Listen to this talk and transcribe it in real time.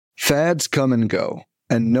Fads come and go,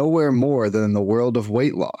 and nowhere more than in the world of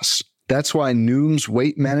weight loss. That's why Noom's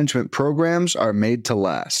weight management programs are made to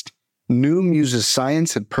last. Noom uses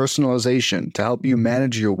science and personalization to help you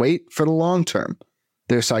manage your weight for the long term.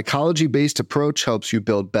 Their psychology-based approach helps you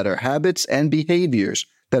build better habits and behaviors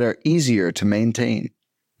that are easier to maintain.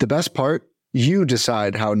 The best part? You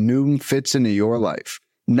decide how Noom fits into your life,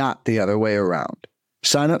 not the other way around.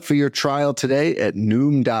 Sign up for your trial today at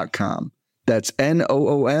Noom.com. That's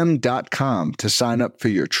Noom.com to sign up for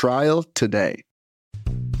your trial today.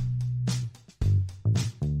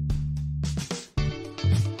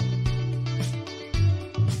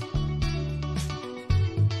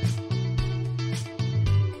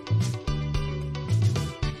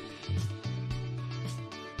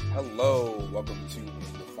 Hello, welcome to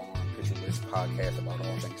the Farm Pitcher List podcast about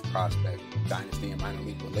all things prospect, dynasty, and minor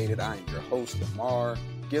league related. I am your host, Lamar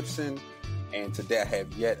Gibson, and today I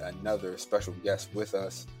have yet another special guest with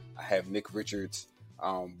us. I have Nick Richards.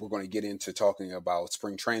 We're going to get into talking about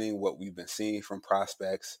spring training, what we've been seeing from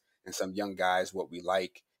prospects and some young guys, what we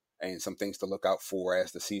like, and some things to look out for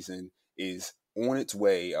as the season is on its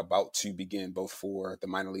way, about to begin, both for the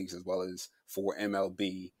minor leagues as well as for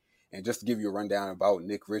MLB. And just to give you a rundown about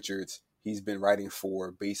Nick Richards, he's been writing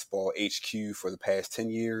for Baseball HQ for the past 10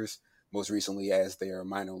 years, most recently as their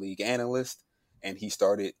minor league analyst. And he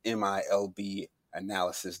started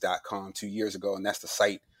MILBanalysis.com 2 years ago. And that's the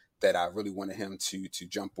site that I really wanted him to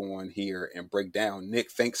jump on here and break down. Nick,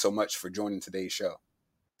 thanks so much for joining today's show.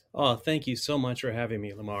 Oh, thank you so much for having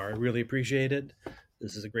me, Lamar. I really appreciate it.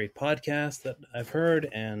 This is a great podcast that I've heard,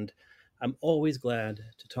 and I'm always glad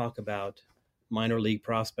to talk about minor league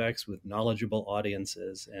prospects with knowledgeable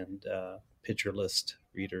audiences, and pitcher list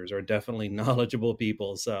readers are definitely knowledgeable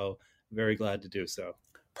people. So very glad to do so.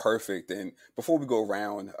 Perfect. And before we go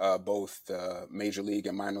around both major league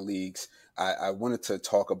and minor leagues, I wanted to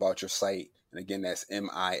talk about your site. And again, that's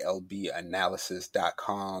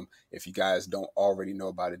MILBanalysis.com. If you guys don't already know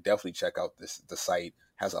about it, definitely check out the site.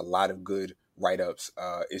 Has a lot of good write-ups.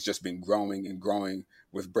 It's just been growing and growing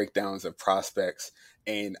with breakdowns of prospects.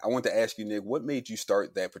 And I want to ask you, Nick, what made you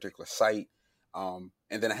start that particular site? And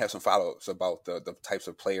then I have some follow-ups about the types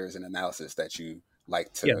of players and analysis that you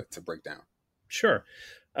like to break down. Sure.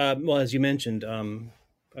 Well, as you mentioned,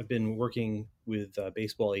 I've been working with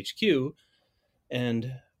Baseball HQ,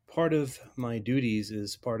 and part of my duties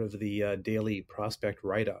is part of the daily prospect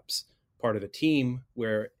write-ups, part of a team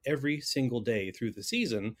where every single day through the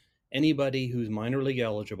season, anybody who's minor league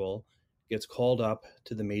eligible gets called up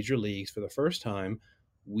to the major leagues for the first time.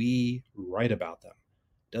 We write about them.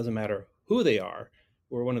 Doesn't matter who they are.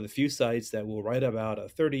 We're one of the few sites that will write about a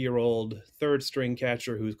 30-year-old third string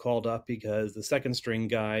catcher who's called up because the second string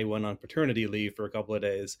guy went on paternity leave for a couple of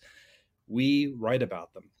days. We write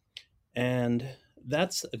about them. And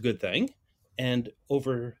that's a good thing. And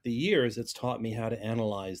over the years, it's taught me how to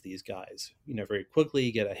analyze these guys, very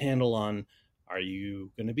quickly get a handle on, are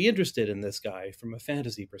you going to be interested in this guy from a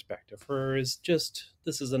fantasy perspective? Or is just,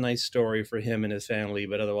 this is a nice story for him and his family,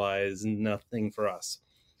 but otherwise nothing for us.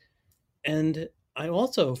 And I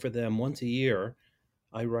also, for them, once a year,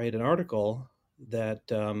 I write an article that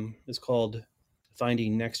is called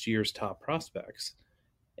Finding Next Year's Top Prospects.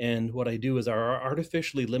 And what I do is I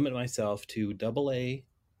artificially limit myself to AA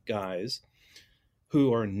guys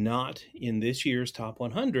who are not in this year's top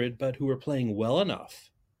 100, but who are playing well enough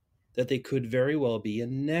that they could very well be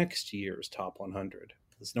in next year's top 100.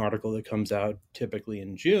 It's an article that comes out typically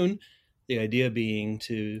in June, the idea being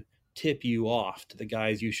to tip you off to the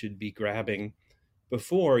guys you should be grabbing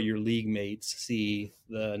before your league mates see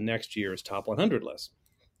the next year's top 100 list.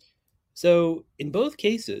 So in both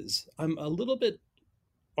cases, I'm a little bit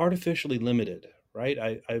artificially limited,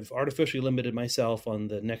 right? I've artificially limited myself on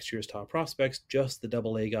the next year's top prospects, just the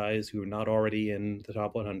AA guys who are not already in the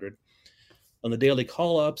top 100. On the daily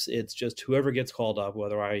call-ups, it's just whoever gets called up,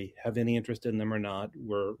 whether I have any interest in them or not,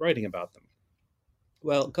 we're writing about them.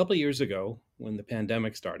 Well, a couple of years ago, when the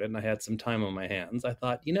pandemic started and I had some time on my hands, I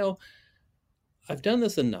thought, I've done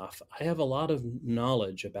this enough. I have a lot of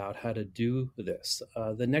knowledge about how to do this.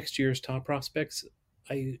 The next year's top prospects,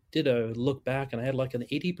 I did a look back and I had like an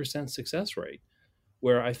 80% success rate,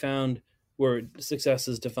 where I found where success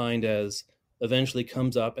is defined as eventually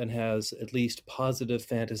comes up and has at least positive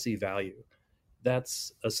fantasy value.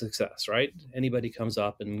 That's a success, right? Anybody comes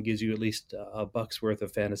up and gives you at least a buck's worth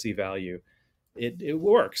of fantasy value. It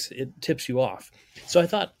works. It tips you off. So I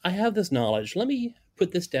thought, I have this knowledge. Let me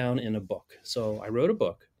put this down in a book. So I wrote a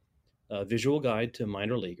book, a visual guide to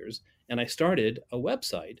minor leaguers, and I started a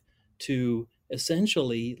website to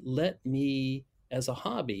essentially let me, as a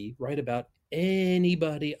hobby, write about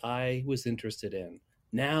anybody I was interested in.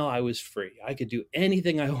 Now I was free. I could do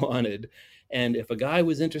anything I wanted. And if a guy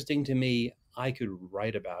was interesting to me, I could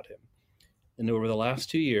write about him. And over the last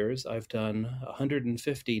 2 years, I've done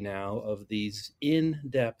 150 now of these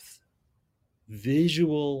in-depth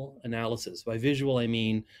visual analysis. By visual, I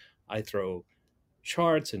mean I throw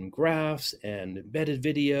charts and graphs and embedded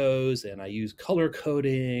videos, and I use color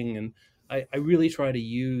coding, and I really try to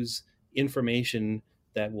use information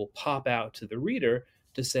that will pop out to the reader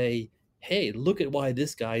to say, hey, look at why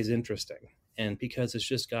this guy is interesting. And because it's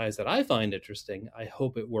just guys that I find interesting, I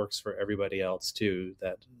hope it works for everybody else too.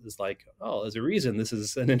 That is like, oh, there's a reason this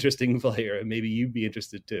is an interesting player, and maybe you'd be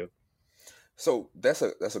interested too. So that's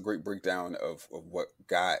a great breakdown of what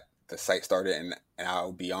got the site started. And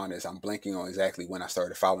I'll be honest, I'm blanking on exactly when I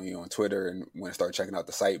started following you on Twitter and when I started checking out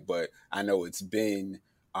the site, but I know it's been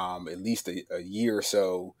at least a year or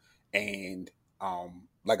so. And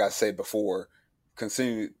like I said before,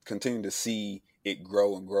 continue to see it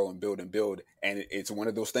grow and grow and build and build. And it's one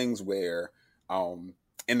of those things where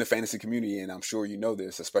in the fantasy community, and I'm sure you know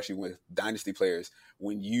this, especially with dynasty players,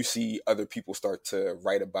 when you see other people start to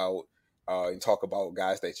write about and talk about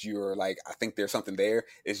guys that you're like, I think there's something there.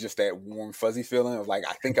 It's just that warm, fuzzy feeling of like,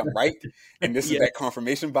 I think I'm right. And this is that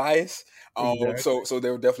confirmation bias. Exactly. So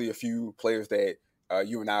there were definitely a few players that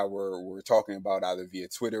you and I were talking about either via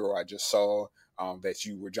Twitter or I just saw that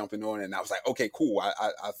you were jumping on. And I was like, okay, cool.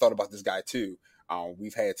 I thought about this guy too.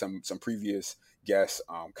 We've had some previous guests,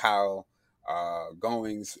 Kyle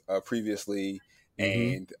Goings previously,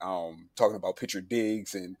 and talking about pitcher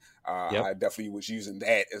digs, and I definitely was using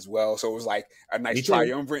that as well. So it was like a nice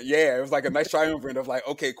triumvirate. Yeah, it was like a nice triumvirate of like,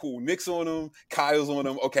 okay, cool, Nick's on them, Kyle's on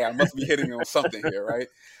them. Okay, I must be hitting on something here, right?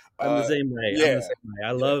 I'm the same way. Yeah, I'm the same way.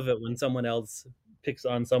 I love it when someone else picks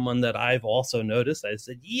on someone that I've also noticed. I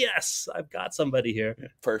said, yes, I've got somebody here.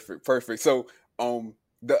 Perfect. So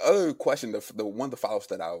the other question, the one of the follow-ups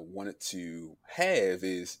that I wanted to have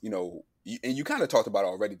is, and you kind of talked about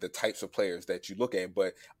already the types of players that you look at,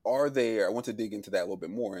 but I want to dig into that a little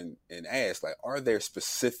bit more and ask, like, are there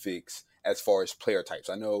specifics as far as player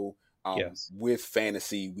types? I know Yes. with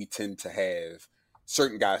fantasy, we tend to have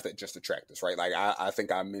certain guys that just attract us, right? Like I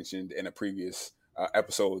think I mentioned in a previous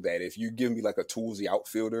episode that if you give me like a toolsy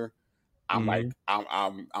outfielder, I'm like,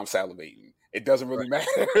 I'm salivating. It doesn't really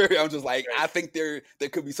matter. I'm just like, I think there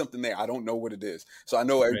could be something there. I don't know what it is. So I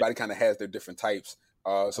know everybody kind of has their different types.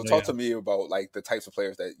 So talk to me about like the types of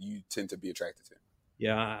players that you tend to be attracted to.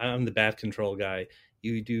 Yeah, I'm the bat control guy.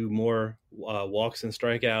 You do more walks and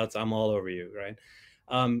strikeouts, I'm all over you, right?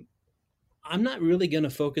 I'm not really going to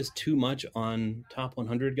focus too much on top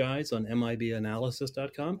 100 guys on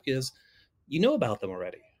mibanalysis.com because you know about them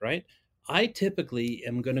already, right? I typically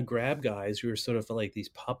am going to grab guys who are sort of like these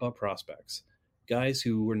pop-up prospects, guys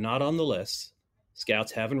who were not on the list.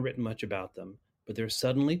 Scouts haven't written much about them, but they're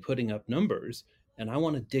suddenly putting up numbers, and I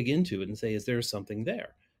want to dig into it and say, is there something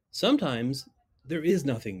there? Sometimes there is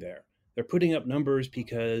nothing there. They're putting up numbers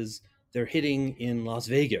because they're hitting in Las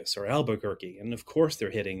Vegas or Albuquerque. And of course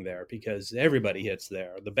they're hitting there because everybody hits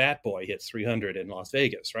there. The Bat Boy hits 300 in Las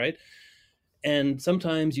Vegas, right? And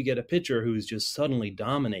sometimes you get a pitcher who's just suddenly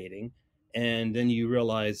dominating, and then you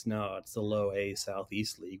realize, no, it's the low A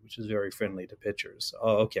Southeast League, which is very friendly to pitchers.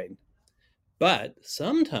 Oh, okay. But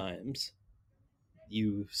sometimes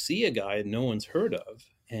you see a guy no one's heard of,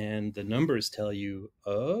 and the numbers tell you,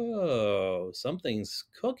 oh, something's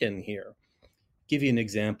cooking here. Give you an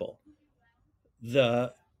example.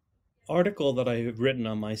 The article that I've written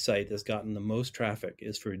on my site that's gotten the most traffic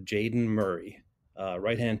is for Jaden Murray,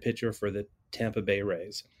 right-hand pitcher for the Tampa Bay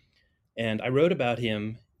Rays. And I wrote about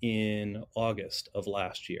him in August of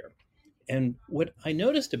last year. And what I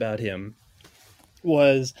noticed about him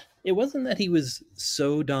was it wasn't that he was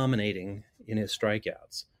so dominating in his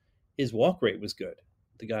strikeouts. His walk rate was good.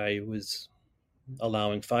 The guy was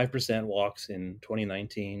allowing 5% walks in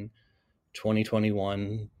 2019,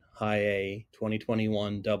 2021 high A,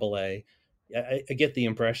 2021 double A. I get the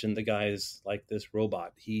impression the guy is like this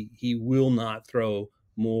robot. He will not throw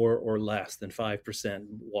more or less than 5%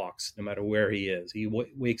 walks, no matter where he is. He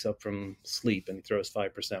wakes up from sleep and he throws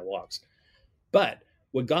 5% walks. But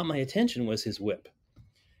what got my attention was his whip.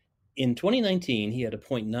 In 2019, he had a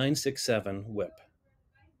 .967 whip.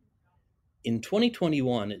 In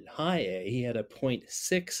 2021, at high A, he had a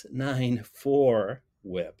 .694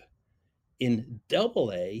 whip. In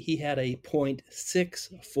double A, he had a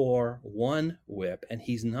 .641 whip, and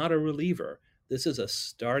he's not a reliever. This is a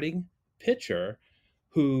starting pitcher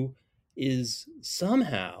who is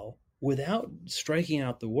somehow, without striking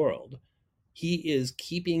out the world, he is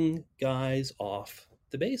keeping guys off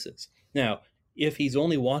the bases. Now, if he's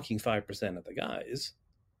only walking 5% of the guys,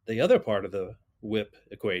 the other part of the whip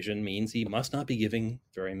equation means he must not be giving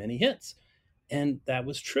very many hits. And that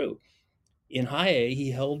was true. In high A,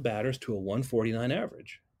 he held batters to a 149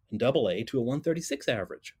 average, and double A to a 136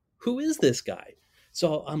 average. Who is this guy?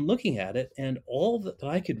 So I'm looking at it, and all that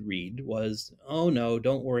I could read was, oh no,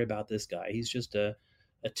 don't worry about this guy. He's just a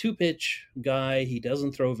two pitch guy. He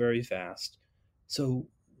doesn't throw very fast. So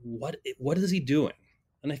what is he doing?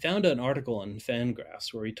 And I found an article on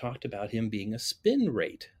Fangraphs where he talked about him being a spin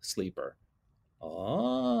rate sleeper.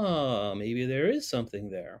 Ah, maybe there is something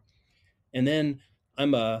there. And then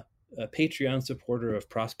I'm a Patreon supporter of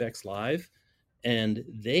Prospects Live, and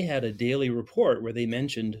they had a daily report where they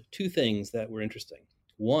mentioned two things that were interesting.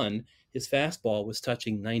 One, his fastball was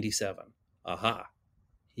touching 97. Aha.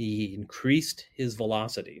 He increased his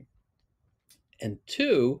velocity. And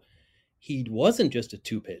two, he wasn't just a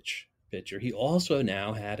two pitch pitcher. He also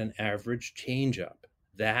now had an average changeup.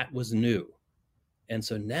 That was new. And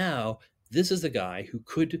so now this is a guy who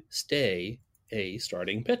could stay a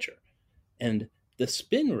starting pitcher. And the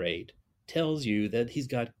spin rate tells you that he's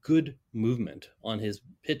got good movement on his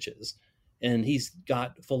pitches and he's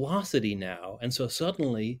got velocity now. And so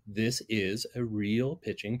suddenly this is a real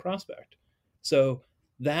pitching prospect. So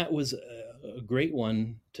that was a great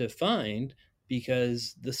one to find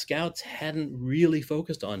because the scouts hadn't really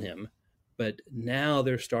focused on him. But now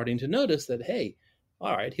they're starting to notice that, hey,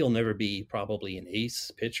 all right, he'll never be probably an ace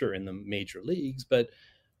pitcher in the major leagues, but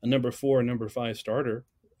a number 4, number 5 starter,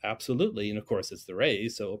 absolutely. And of course, it's the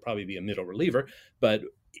Rays, so it'll probably be a middle reliever, but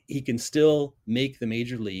he can still make the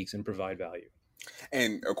major leagues and provide value.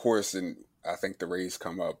 And of course, and I think the Rays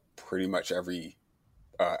come up pretty much every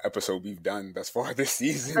episode we've done thus far this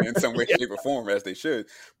season in some way, Yeah. shape, or form, as they should.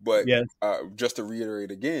 But Yes. Just to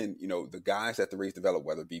reiterate again, the guys that the Rays develop,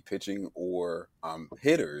 whether it be pitching or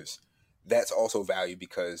hitters, that's also value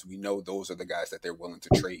because we know those are the guys that they're willing to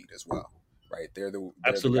trade as well, right? They're the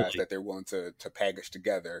guys that they're willing to package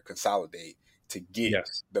together, consolidate to get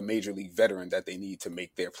the major league veteran that they need to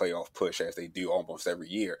make their playoff push as they do almost every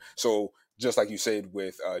year. So just like you said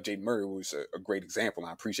with Jaden Murray was a great example,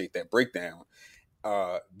 and I appreciate that breakdown.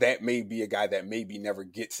 That may be a guy that maybe never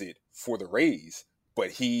gets it for the Rays,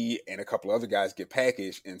 but he and a couple other guys get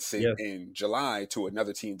packaged and sent in July to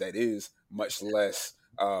another team that is much less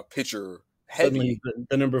pitcher heavy. Suddenly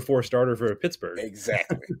the number 4 starter for Pittsburgh.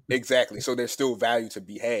 Exactly. So there's still value to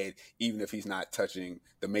be had, even if he's not touching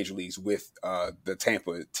the major leagues with the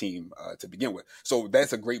Tampa team to begin with. So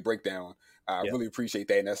that's a great breakdown. I really appreciate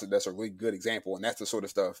that. And that's a really good example. And that's the sort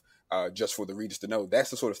of stuff, just for the readers to know,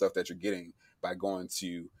 that's the sort of stuff that you're getting by going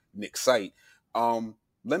to Nick's site.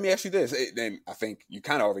 Let me ask you this, and I think you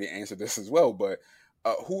kind of already answered this as well, but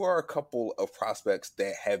who are a couple of prospects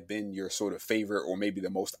that have been your sort of favorite or maybe the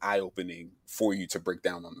most eye-opening for you to break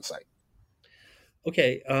down on the site?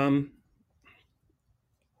 Okay.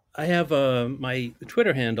 I have my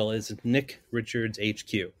Twitter handle is Nick Richards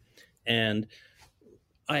HQ. And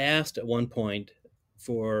I asked at one point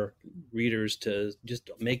for readers to just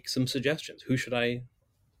make some suggestions. Who should I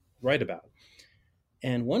write about?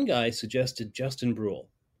 And one guy suggested Justin Brule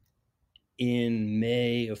in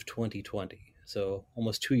May of 2020, so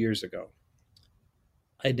almost 2 years ago.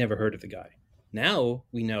 I'd never heard of the guy. Now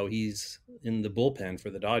we know he's in the bullpen for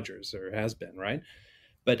the Dodgers, or has been, right?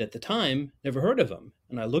 But at the time, never heard of him.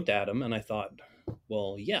 And I looked at him and I thought,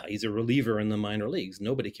 well, yeah, he's a reliever in the minor leagues.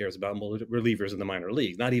 Nobody cares about relievers in the minor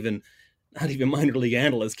leagues. Not even minor league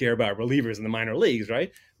analysts care about relievers in the minor leagues,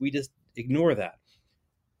 right? We just ignore that.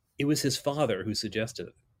 It was his father who suggested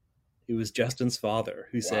it. It was Justin's father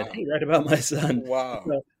who said, hey, write about my son. Wow.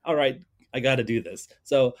 So, all right, I got to do this.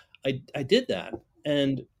 So I did that.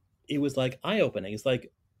 And it was like eye-opening. It's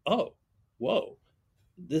like, oh, whoa,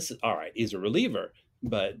 this is all right. He's a reliever,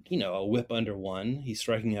 but a whip under 1. He's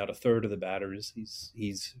striking out a third of the batters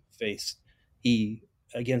he's faced. He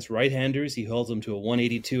against right-handers, he holds them to a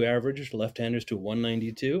 182 average, left-handers to a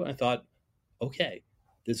 192. I thought, okay,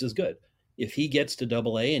 this is good. If he gets to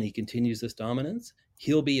Double A and he continues this dominance,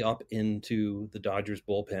 he'll be up into the Dodgers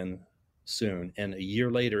bullpen soon. And a year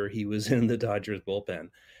later, he was in the Dodgers bullpen.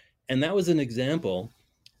 And that was an example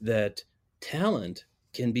that talent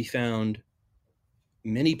can be found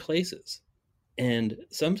many places. And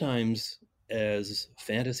sometimes as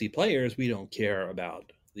fantasy players, we don't care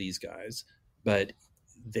about these guys, but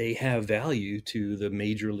they have value to the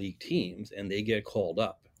major league teams and they get called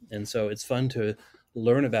up. And so it's fun to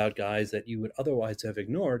learn about guys that you would otherwise have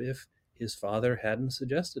ignored if his father hadn't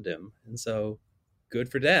suggested him. And so good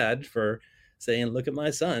for dad for saying, look at my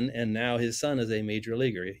son. And now his son is a major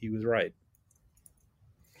leaguer. He was right.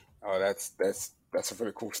 Oh, that's That's a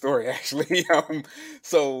very cool story, actually.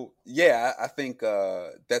 So yeah, I think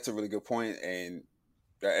that's a really good point. And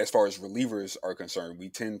as far as relievers are concerned, we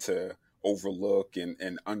tend to overlook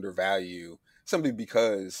and undervalue simply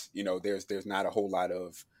because there's not a whole lot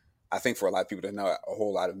of. I think for a lot of people, there's not a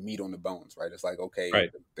whole lot of meat on the bones, right? It's like, okay, Right.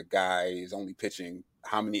 the guy is only pitching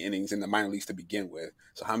how many innings in the minor leagues to begin with.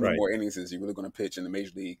 So how many Right. more innings is he really going to pitch in the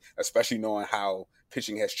major league, especially knowing how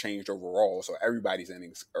pitching has changed overall. So everybody's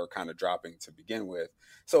innings are kind of dropping to begin with.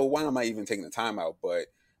 So why am I even taking the time out? But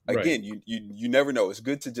Right. again, you never know. It's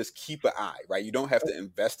good to just keep an eye, right? You don't have to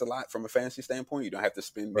invest a lot from a fantasy standpoint. You don't have to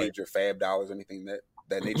spend Right. major fab dollars or anything that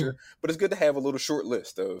nature. But it's good to have a little short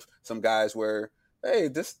list of some guys where, hey,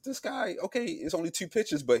 this guy, okay, it's only 2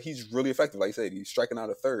 pitches, but he's really effective. Like I said, he's striking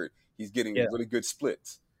out a third. He's getting Yeah. really good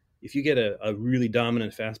splits. If you get a really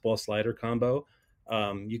dominant fastball slider combo,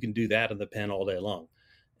 you can do that in the pen all day long.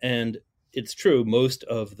 And it's true, most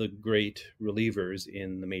of the great relievers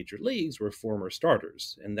in the major leagues were former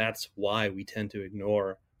starters, and that's why we tend to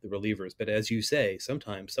ignore the relievers. But as you say,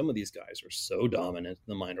 sometimes some of these guys are so dominant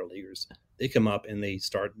in the minor leaguers, they come up and they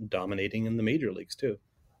start dominating in the major leagues too.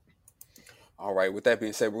 All right. With that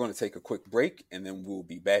being said, we're going to take a quick break, and then we'll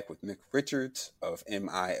be back with Nick Richards of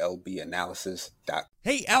MILBanalysis.com.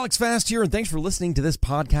 Hey, Alex Fast here, and thanks for listening to this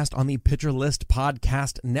podcast on the Pitcher List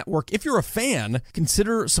Podcast Network. If you're a fan,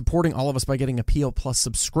 consider supporting all of us by getting a PL Plus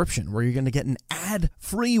subscription, where you're going to get an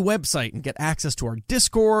ad-free website and get access to our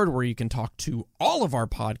Discord, where you can talk to all of our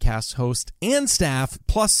podcast hosts and staff.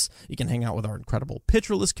 Plus, you can hang out with our incredible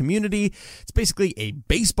Pitcher List community. It's basically a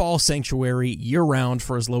baseball sanctuary year-round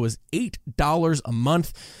for as low as $8 a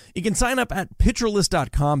month. You can sign up at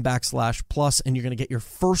pitcherlist.com/plus, and you're going to get your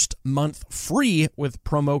first month free with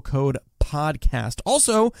promo code podcast.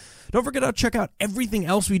 Also, don't forget to check out everything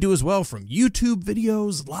else we do as well, from YouTube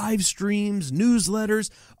videos, live streams, newsletters,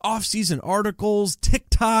 off-season articles,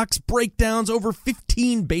 TikToks, breakdowns, over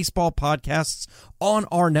 15 baseball podcasts on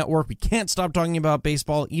our network. We can't stop talking about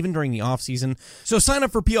baseball even during the off-season. So sign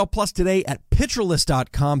up for PL Plus today at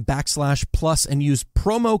pitcherlist.com/plus and use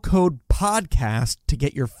promo code podcast to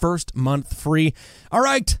get your first month free. All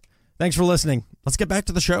right. Thanks for listening. Let's get back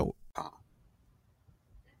to the show.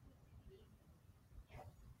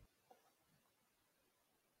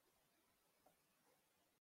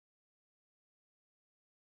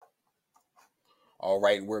 All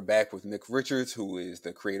right, we're back with Nick Richards, who is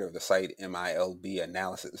the creator of the site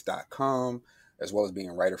MILBanalysis.com, as well as being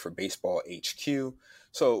a writer for Baseball HQ.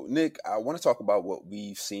 So, Nick, I want to talk about what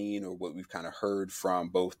we've seen or what we've kind of heard from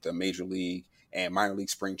both the Major League and minor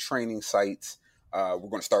league spring training sites. We're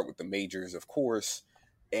going to start with the majors, of course.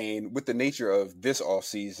 And with the nature of this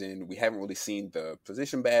offseason, we haven't really seen the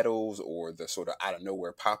position battles or the sort of out of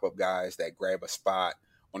nowhere pop-up guys that grab a spot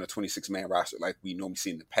on a 26-man roster like we normally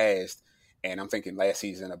see in the past. And I'm thinking last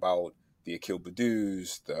season about the Akil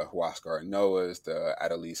Badu's, the Huascar Noah's, the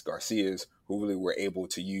Adolis Garcias, who really were able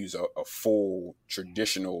to use a full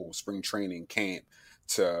traditional spring training camp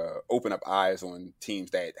to open up eyes on teams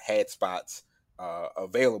that had spots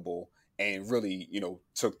available and really,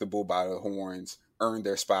 took the bull by the horns, earned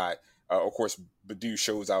their spot. Of course, Badu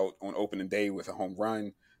shows out on opening day with a home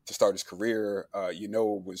run to start his career.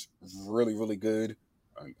 Was really, really good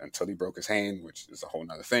until he broke his hand, which is a whole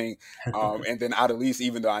nother thing. And then Adolis,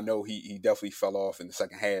 even though I know he definitely fell off in the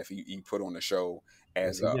second half, he put on the show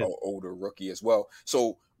as an older rookie as well.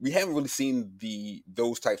 So we haven't really seen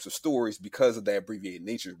those types of stories because of that abbreviated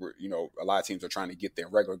nature where, a lot of teams are trying to get their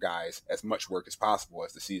regular guys as much work as possible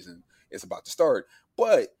as the season is about to start.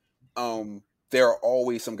 But there are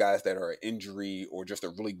always some guys that are an injury or just a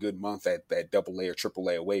really good month at that AA or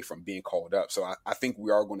AAA away from being called up. So I think we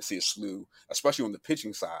are going to see a slew, especially on the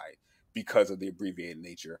pitching side, because of the abbreviated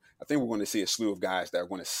nature. I think we're going to see a slew of guys that are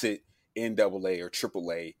going to sit in AA or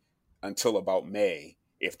AAA until about May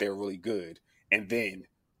if they're really good. And then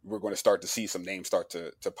we're going to start to see some names start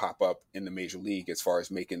to pop up in the major league as far as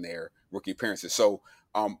making their rookie appearances. So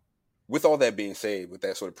with all that being said, with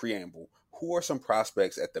that sort of preamble, who are some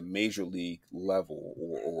prospects at the major league level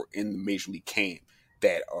or in the major league camp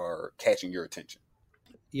that are catching your attention?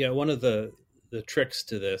 Yeah, one of the tricks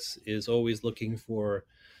to this is always looking for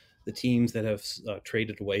the teams that have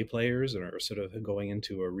traded away players and are sort of going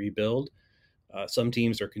into a rebuild. Some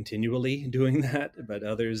teams are continually doing that, but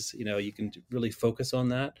others, you can really focus on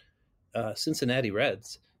that. Cincinnati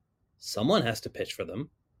Reds, someone has to pitch for them,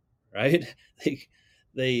 right?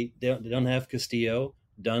 They don't have Castillo.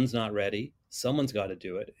 Dunn's not ready. Someone's got to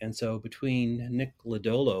do it. And so between Nick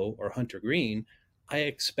Lodolo or Hunter Green, I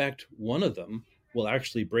expect one of them will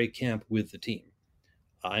actually break camp with the team.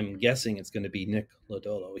 I'm guessing it's going to be Nick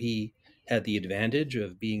Lodolo. He had the advantage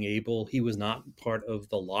of being able, he was not part of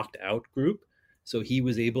the locked out group. So he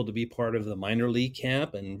was able to be part of the minor league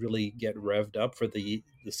camp and really get revved up for the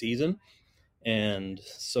season. And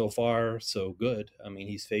so far, so good. I mean,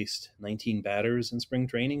 he's faced 19 batters in spring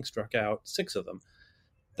training, struck out 6 of them.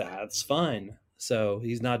 That's fine. So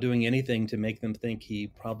he's not doing anything to make them think he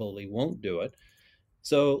probably won't do it.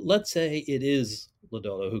 So let's say it is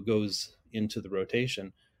Lodolo who goes into the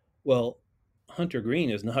rotation. Well, Hunter Green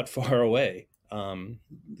is not far away.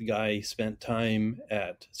 The guy spent time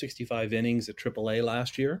at 65 innings at AAA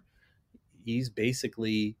last year. He's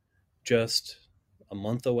basically just a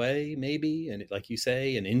month away, maybe, and like you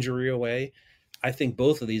say, an injury away. I think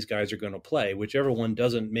both of these guys are going to play. Whichever one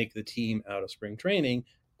doesn't make the team out of spring training,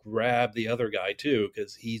 grab the other guy too,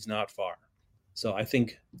 because he's not far. So I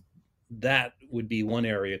think that would be one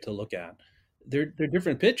area to look at. They're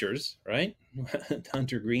different pitchers, right?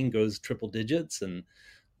 Hunter Green goes triple digits, and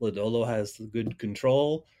Lodolo has good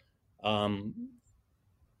control.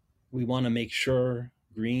 We want to make sure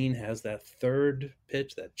Green has that third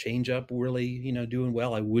pitch, that changeup, really, doing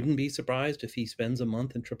well. I wouldn't be surprised if he spends a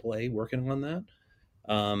month in AAA working on that.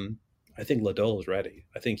 I think Lodolo's ready.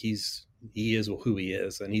 I think he is who he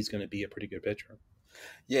is, and he's going to be a pretty good pitcher.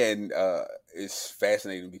 Yeah, and it's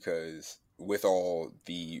fascinating because with all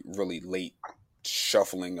the really late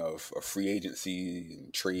shuffling of free agency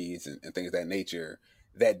and trades and things of that nature,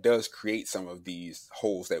 that does create some of these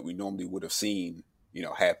holes that we normally would have seen,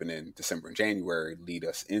 happen in December and January, lead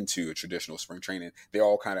us into a traditional spring training. They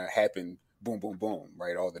all kind of happen, boom, boom, boom,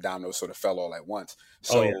 right? All the dominoes sort of fell all at once.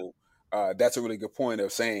 So that's a really good point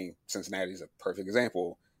of saying Cincinnati's a perfect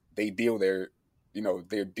example.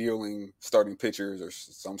 They're dealing starting pitchers, or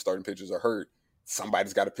some starting pitchers are hurt.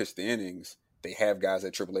 Somebody's got to pitch the innings. They have guys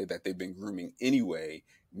at AAA that they've been grooming anyway.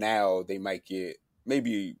 Now they might get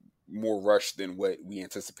maybe more rushed than what we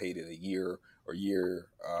anticipated a year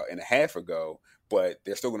and a half ago, but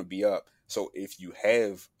they're still going to be up. So if you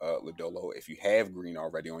have Lodolo, if you have Green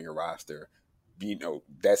already on your roster,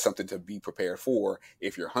 that's something to be prepared for.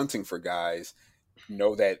 If you're hunting for guys,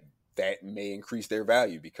 know that may increase their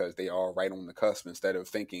value because they are right on the cusp, instead of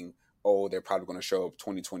thinking, oh, they're probably going to show up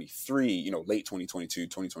 2023, late 2022,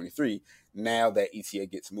 2023. Now that ETA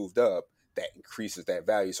gets moved up, that increases that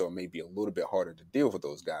value. So it may be a little bit harder to deal with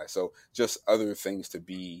those guys. So just other things to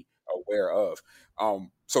be aware of.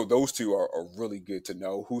 So those two are really good to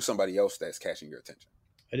know. Who's somebody else that's catching your attention?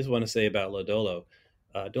 I just want to say about Lodolo,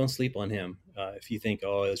 don't sleep on him. If you think,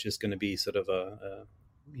 it's just going to be sort of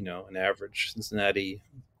an average Cincinnati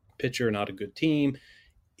pitcher, not a good team,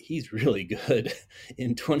 he's really good.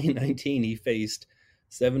 In 2019, he faced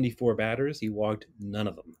 74 batters. He walked none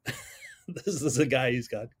of them. This is a guy who's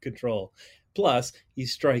got control. Plus, he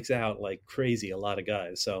strikes out like crazy, a lot of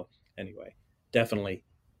guys. So anyway, definitely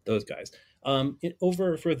those guys.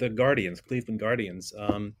 Over for the Cleveland Guardians,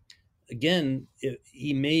 again,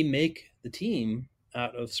 he may make the team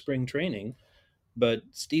out of spring training, but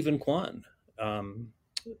Stephen Kwan,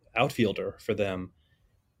 outfielder for them,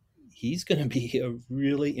 he's going to be a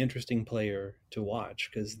really interesting player to watch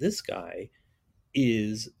because this guy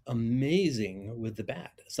is amazing with the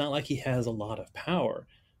bat. It's not like he has a lot of power,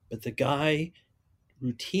 but the guy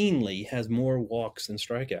routinely has more walks than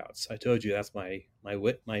strikeouts. I told you that's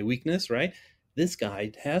my weakness, right? This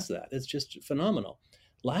guy has that. It's just phenomenal.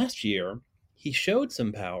 Last year, he showed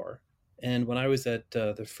some power. And when I was at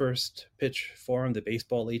the first pitch forum that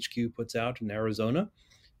Baseball HQ puts out in Arizona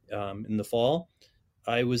in the fall,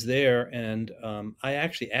 I was there, and I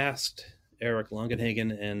actually asked Eric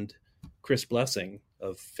Longenhagen and Chris Blessing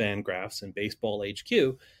of Fangraphs and Baseball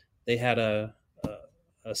HQ. They had a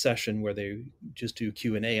session where they just do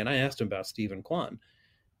Q&A, and I asked him about Stephen Kwan.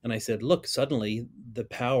 And I said, look, suddenly the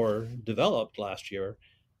power developed last year.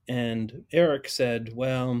 And Eric said,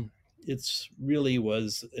 well, it's really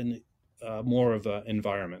was more of an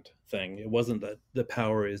environment thing. It wasn't that the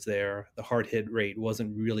power is there. The hard hit rate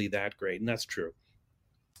wasn't really that great. And that's true.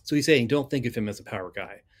 So he's saying, don't think of him as a power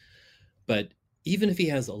guy. But even if he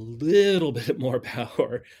has a little bit more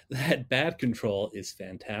power, that bat control is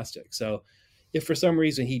fantastic. So if for some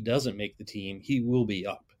reason he doesn't make the team, he will be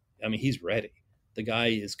up. I mean, he's ready. The guy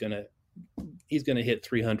is he's gonna hit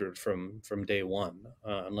 300 from day one,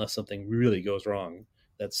 unless something really goes wrong.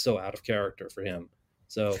 That's so out of character for him.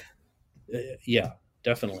 So yeah,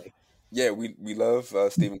 definitely. Yeah, we love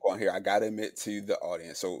Stephen Kwan here. I gotta admit to the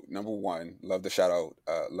audience. So number one, love to shout out,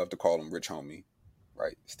 love to call him Rich Homie,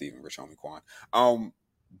 right? Stephen Rich Homie Kwan.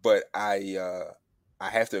 But I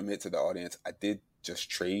have to admit to the audience, I did just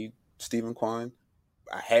trade Stephen Kwan.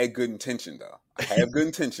 I had good intention though. I have good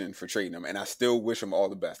intention for trading him, and I still wish him all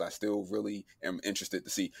the best. I still really am interested to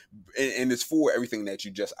see, and it's for everything that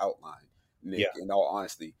you just outlined, Nick. Yeah. In all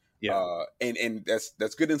honesty, Yeah. And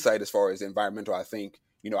that's good insight as far as environmental. I think,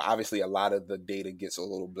 obviously a lot of the data gets a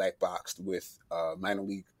little black boxed with minor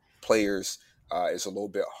league players. It's a little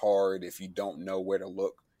bit hard if you don't know where to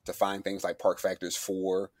look to find things like park factors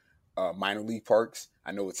for minor league parks.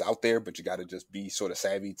 I know it's out there, but you got to just be sort of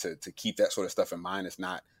savvy to keep that sort of stuff in mind. It's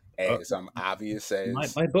not as obvious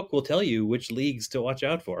as. My book will tell you which leagues to watch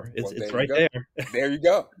out for. Well, It's there you right go. there. There you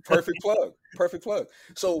go. Perfect plug. Perfect plug.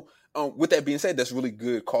 So with that being said, that's really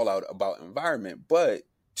good call out about environment. But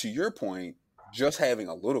to your point, just having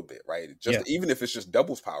a little bit, right? Just even if it's just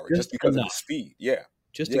doubles power, just because of the speed. Yeah.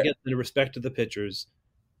 Just to get the respect of the pitchers,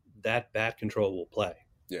 that bat control will play.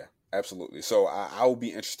 Yeah, absolutely. So I will be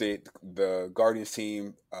interested. The Guardians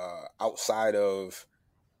team, outside of,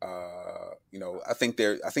 I think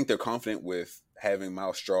they're confident with having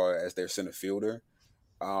Miles Straw as their center fielder.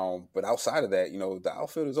 But outside of that, the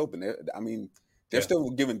outfield is open. They're still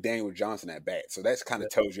giving Daniel Johnson at bat, so that's kind of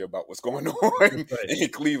tells you about what's going on in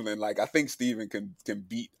Cleveland. Like, I think Steven can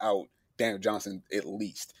beat out Daniel Johnson at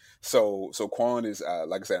least. So Quan is,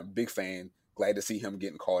 like I said, I'm a big fan. Glad to see him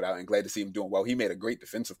getting called out and glad to see him doing well. He made a great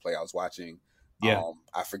defensive play. I was watching.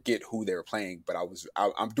 I forget who they were playing, but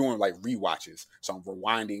I'm doing like rewatches. So I'm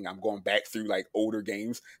rewinding. I'm going back through like older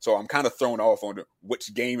games. So I'm kind of thrown off on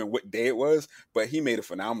which game and what day it was. But he made a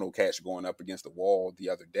phenomenal catch going up against the wall the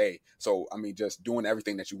other day. So, just doing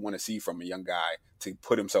everything that you want to see from a young guy to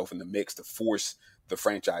put himself in the mix, to force the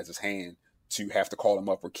franchise's hand to have to call him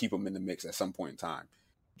up or keep him in the mix at some point in time.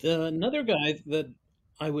 Another guy that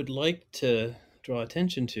I would like to draw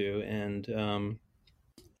attention to, and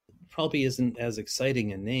probably isn't as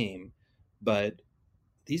exciting a name, but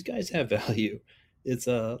these guys have value. It's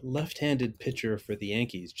a left-handed pitcher for the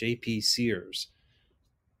Yankees, J.P. Sears.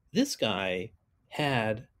 This guy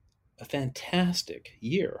had a fantastic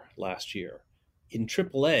year last year. In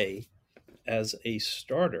AAA, as a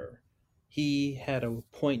starter, he had a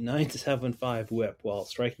 .975 whip while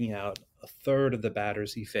striking out a third of the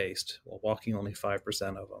batters he faced, while walking only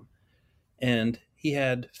 5% of them. And he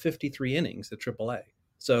had 53 innings at AAA.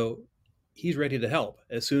 So he's ready to help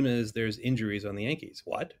as soon as there's injuries on the Yankees.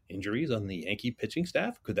 What? Injuries on the Yankee pitching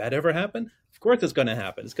staff? Could that ever happen? Of course it's going to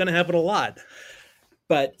happen. It's going to happen a lot.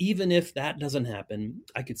 But even if that doesn't happen,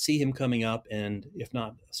 I could see him coming up, and if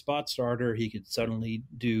not a spot starter, he could suddenly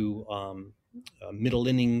do a middle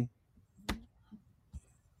inning.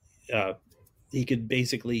 He could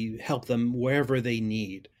basically help them wherever they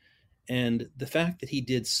need. And the fact that he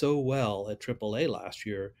did so well at AAA last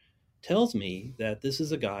year tells me that this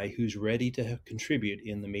is a guy who's ready to contribute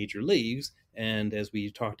in the major leagues. And as we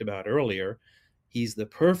talked about earlier, he's the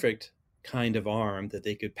perfect kind of arm that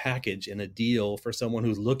they could package in a deal for someone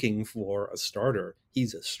who's looking for a starter.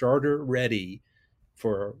 He's a starter ready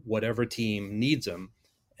for whatever team needs him.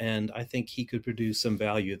 And I think he could produce some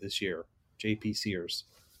value this year. J.P. Sears.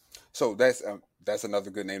 So that's another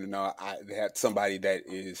good name to know. I had somebody that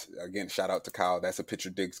is, again, shout out to Kyle. That's a Pitcher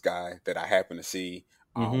Digs guy that I happen to see.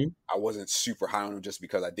 I wasn't super high on him just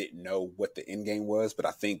because I didn't know what the end game was, but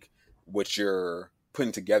I think what you're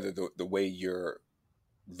putting together, the way you're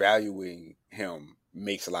valuing him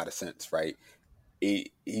makes a lot of sense, right? He's,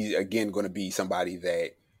 again, going to be somebody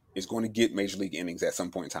that is going to get major league innings at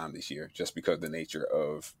some point in time this year, just because of the nature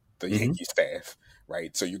of the Yankee staff,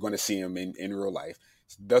 right? So you're going to see him in real life.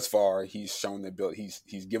 Thus far, he's shown the ability.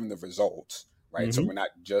 He's given the results, right? So we're not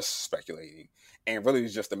just speculating, and really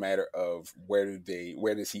it's just a matter of where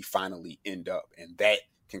does he finally end up, and that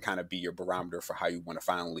can kind of be your barometer for how you want to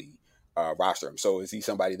finally roster him. So is he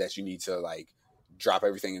somebody that you need to like drop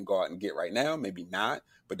everything and go out and get right now? Maybe not,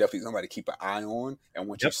 but definitely somebody to keep an eye on. And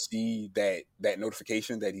once you see that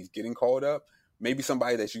notification that he's getting called up, maybe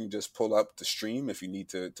somebody that you can just pull up to stream if you need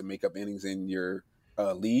to make up innings in your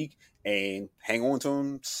league and hang on to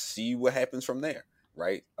him, see what happens from there,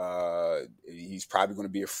 right? He's probably going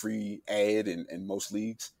to be a free ad in most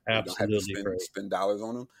leagues. Absolutely. You don't have to spend dollars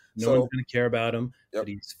on him. No one's going to care about him. But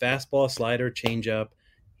he's fastball, slider, changeup.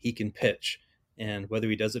 He can pitch. And whether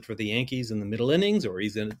he does it for the Yankees in the middle innings or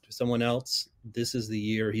he's in someone else, this is the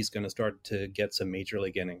year he's going to start to get some major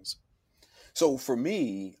league innings. So for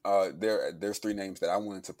me, there's three names that I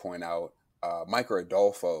wanted to point out. Michael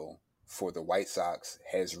Adolfo for the White Sox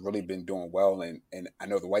has really been doing well. And I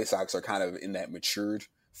know the White Sox are kind of in that matured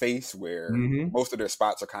phase where most of their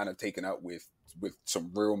spots are kind of taken up with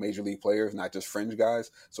some real major league players, not just fringe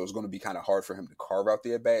guys. So it's going to be kind of hard for him to carve out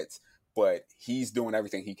the at-bats, but he's doing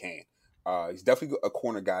everything he can. He's definitely a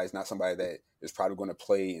corner guy. He's not somebody that is probably going to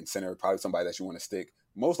play in center, probably somebody that you want to stick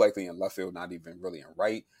most likely in left field, not even really in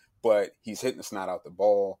right. But he's hitting the snot out the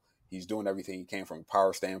ball. He's doing everything he can from a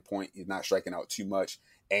power standpoint. He's not striking out too much.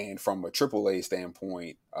 And from a AAA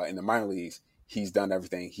standpoint, in the minor leagues, he's done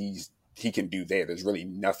everything he can do there. There's really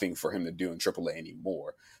nothing for him to do in AAA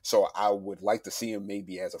anymore. So I would like to see him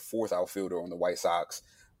maybe as a fourth outfielder on the White Sox.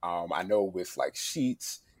 I know with like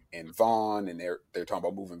Sheets and Vaughn, and they're talking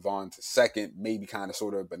about moving Vaughn to second, maybe kind of,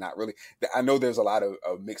 sort of, but not really. I know there's a lot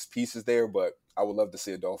of mixed pieces there, but I would love to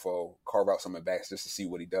see Adolfo carve out some at bats just to see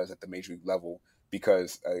what he does at the major league level.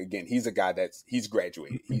 Because again, he's a guy he's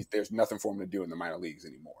graduated. There's nothing for him to do in the minor leagues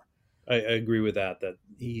anymore. I agree with that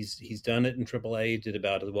he's done it in AAA, did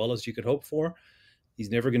about as well as you could hope for. He's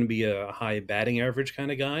never going to be a high batting average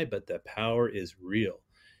kind of guy, but the power is real.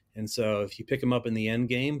 And so if you pick him up in the end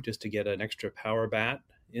game just to get an extra power bat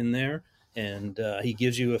in there, and he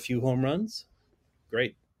gives you a few home runs,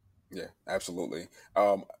 great. Yeah, absolutely.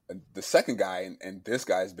 The second guy, and this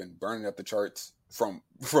guy's been burning up the charts from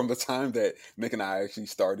the time that Nick and I actually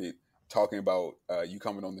started talking about you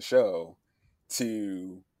coming on the show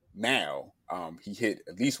to now. He hit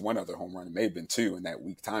at least one other home run. It may have been two in that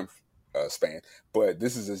week time span. But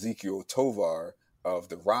this is Ezequiel Tovar of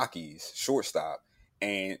the Rockies, shortstop,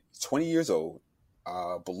 and 20 years old.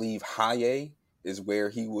 Believe High A is where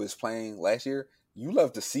he was playing last year. You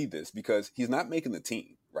love to see this because he's not making the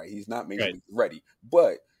team, right? He's not major league ready,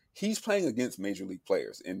 but he's playing against major league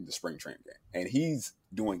players in the spring training game, and he's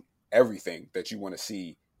doing everything that you want to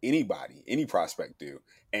see any prospect do.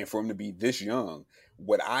 And for him to be this young,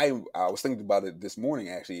 what I was thinking about it this morning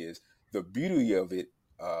actually is the beauty of it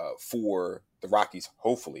for the Rockies.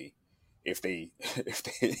 Hopefully, if they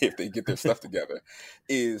get their stuff together,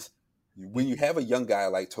 is when you have a young guy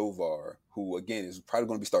like Tovar, who again is probably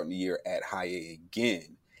going to be starting the year at High A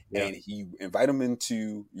again. Yeah. And you invite him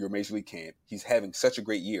into your major league camp. He's having such a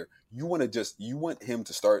great year. You want him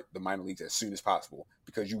to start the minor leagues as soon as possible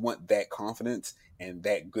because you want that confidence and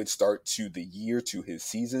that good start to the year, to his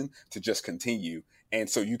season, to just continue. And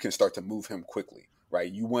so you can start to move him quickly,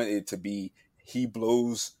 right? You want it to be he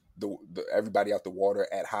blows the everybody out the water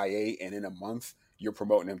at High A, and in a month you're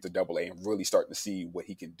promoting him to Double A and really starting to see what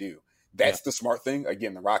he can do. That's the smart thing.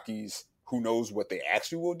 Again, the Rockies, who knows what they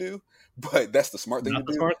actually will do, but that's the smart thing to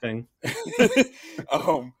do. Smart thing.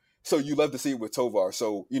 So you love to see it with Tovar.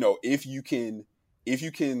 So, if you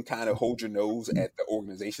can kind of hold your nose at the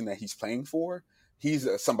organization that he's playing for, he's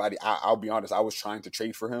somebody, I'll be honest, I was trying to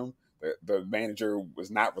trade for him. The manager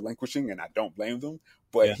was not relinquishing, and I don't blame them,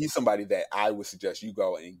 but he's somebody that I would suggest you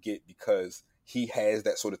go and get because he has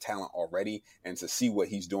that sort of talent already, and to see what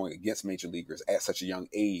he's doing against major leaguers at such a young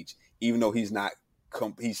age, even though he's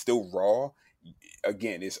still raw,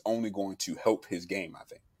 again, it's only going to help his game, I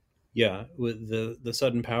think. Yeah, with the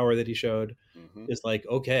sudden power that he showed, it's like,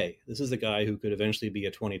 okay, this is a guy who could eventually be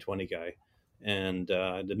a 2020 guy. And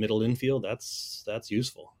the middle infield, that's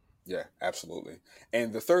useful. Yeah, absolutely.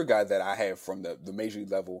 And the third guy that I have from the major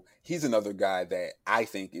league level, he's another guy that I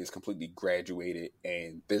think is completely graduated,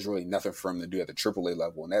 and there's really nothing for him to do at the AAA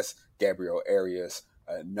level, and that's Gabriel Arias,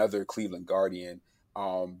 another Cleveland Guardian.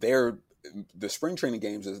 The spring training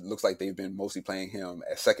games, it looks like they've been mostly playing him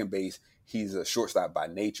at second base. He's a shortstop by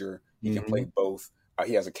nature. He can play both.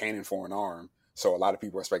 He has a cannon for an arm, so a lot of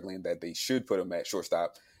people are speculating that they should put him at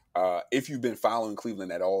shortstop. If you've been following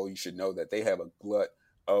Cleveland at all, you should know that they have a glut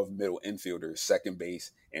of middle infielders, second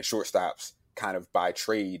base, and shortstops kind of by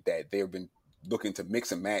trade that they've been looking to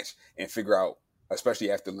mix and match and figure out,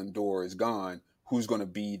 especially after Lindor is gone, who's going to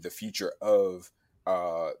be the future of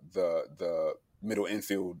the middle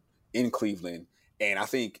infield in Cleveland. And I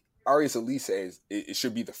think Arias at least says it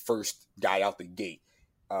should be the first guy out the gate.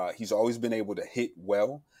 He's always been able to hit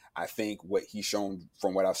well. I think what he's shown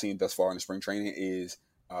from what I've seen thus far in the spring training is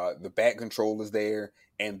the bat control is there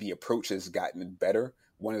and the approach has gotten better.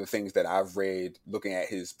 One of the things that I've read looking at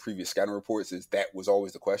his previous scouting reports is that was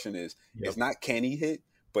always the question is, it's not can he hit,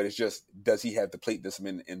 but it's just, does he have the plate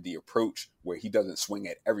discipline and the approach where he doesn't swing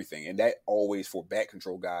at everything? And that always, for bat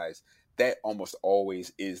control guys, that almost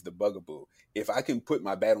always is the bugaboo. If I can put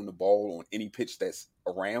my bat on the ball on any pitch that's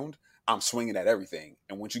around, I'm swinging at everything.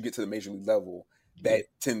 And once you get to the major league level, that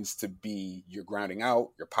tends to be you're grounding out,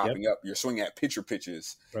 you're popping up, you're swinging at pitcher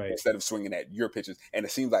pitches instead of swinging at your pitches. And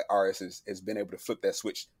it seems like Arias has been able to flip that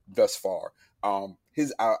switch thus far. I'll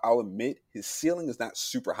admit his ceiling is not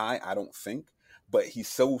super high, I don't think, but he's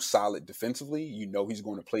so solid defensively. He's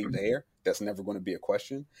going to play there that's never going to be a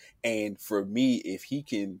question. And for me, if he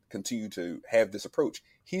can continue to have this approach,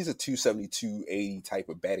 he's a 270, 280 type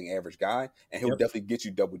of batting average guy, and he'll definitely get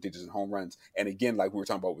you double digits in home runs. And again, like we were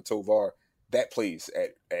talking about with Tovar, that plays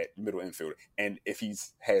at middle infield. And if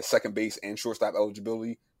he's has second base and shortstop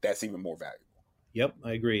eligibility, that's even more valuable. Yep,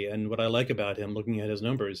 I agree. And what I like about him, looking at his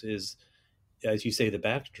numbers, is, as you say, the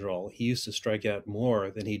bat control. He used to strike out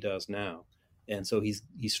more than he does now. And so he's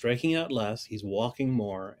striking out less, he's walking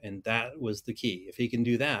more, and that was the key. If he can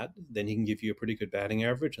do that, then he can give you a pretty good batting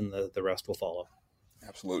average, and the rest will follow.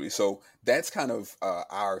 Absolutely. So that's kind of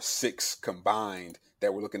our 6 combined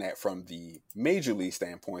that we're looking at from the major league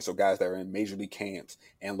standpoint. So guys that are in major league camps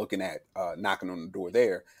and looking at knocking on the door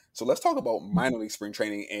there. So let's talk about minor league spring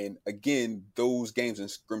training. And again, those games and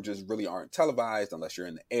scrimmages really aren't televised unless you're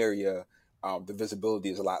in the area. The visibility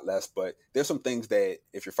is a lot less, but there's some things that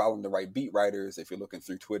if you're following the right beat writers, if you're looking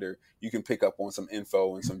through Twitter, you can pick up on some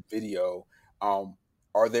info and some video.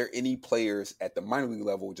 Are there any players at the minor league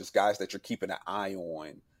level, just guys that you're keeping an eye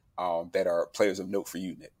on that are players of note for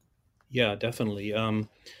you, Nick? Yeah, definitely.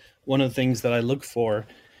 One of the things that I look for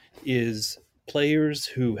is players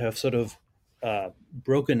who have sort of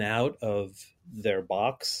broken out of their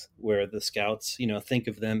box, where the scouts, think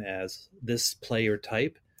of them as this player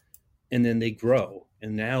type, and then they grow.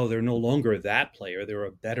 And now they're no longer that player. They're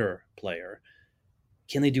a better player.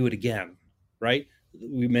 Can they do it again? Right?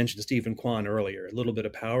 We mentioned Stephen Kwan earlier, a little bit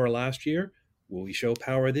of power last year. Will we show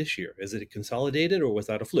power this year? Is it consolidated, or was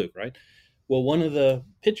that a fluke, right? Well, one of the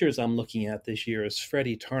pitchers I'm looking at this year is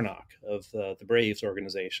Freddie Tarnock of the Braves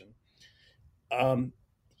organization.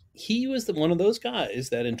 He was one of those guys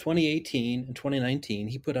that in 2018 and 2019,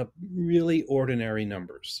 he put up really ordinary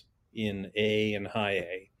numbers in A and high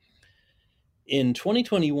A. In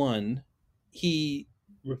 2021, he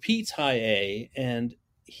repeats high A, and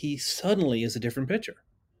he suddenly is a different pitcher.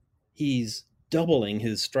 He's doubling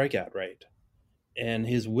his strikeout rate, and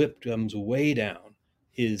his whip comes way down.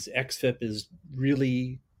 His xFIP is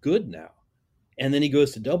really good now. And then he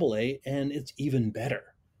goes to double A, and it's even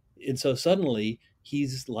better. And so suddenly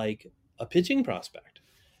he's like a pitching prospect.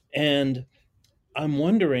 And I'm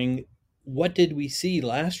wondering, what did we see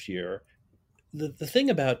last year? The thing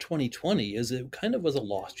about 2020 is it kind of was a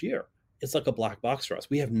lost year. It's like a black box for us.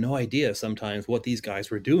 We have no idea sometimes what these guys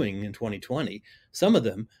were doing in 2020. Some of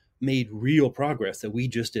them made real progress that we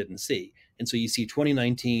just didn't see. And so you see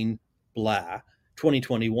 2019, blah,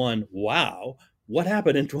 2021, wow, what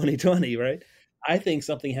happened in 2020, right? I think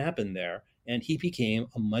something happened there, and he became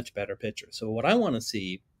a much better pitcher. So what I want to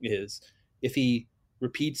see is if he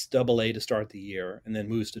repeats double A to start the year and then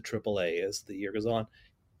moves to triple A as the year goes on,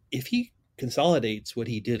 if he consolidates what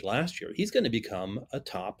he did last year, he's going to become a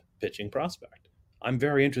top pitching prospect. I'm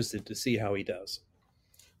very interested to see how he does.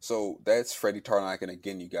 So that's Freddie Tarnock, and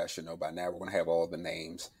again, you guys should know by now, we're going to have all the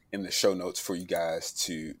names in the show notes for you guys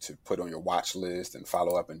to put on your watch list and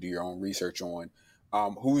follow up and do your own research on.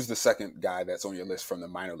 Who's the second guy that's on your list from the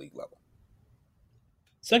minor league level?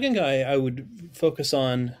 Second guy I would focus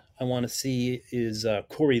on, I want to see, is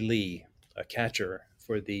Corey Lee, a catcher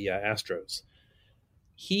for the Astros.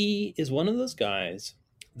 He is one of those guys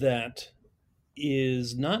that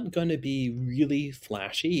is not going to be really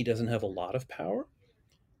flashy. He doesn't have a lot of power,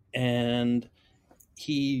 and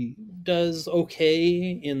he does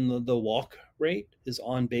okay in the walk rate. His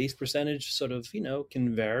on-base percentage sort of,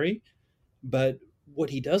 can vary, but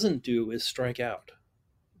what he doesn't do is strike out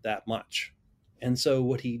that much. And so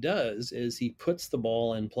what he does is he puts the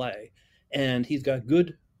ball in play, and he's got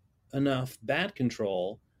good enough bat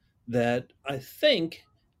control that I think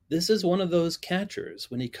this is one of those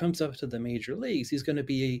catchers. When he comes up to the major leagues, he's going to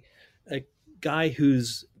be a guy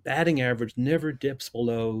whose batting average never dips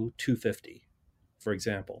below 250, for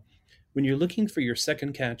example. When you're looking for your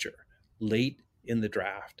second catcher late in the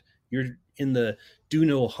draft, you're in the do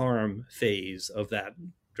no harm phase of that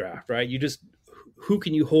draft, right? Who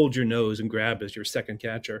can you hold your nose and grab as your second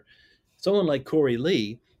catcher? Someone like Corey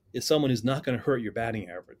Lee is someone who's not going to hurt your batting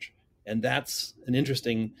average. And that's an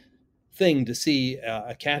interesting thing to see,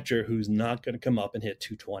 a catcher who's not going to come up and hit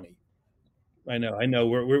 220. I know.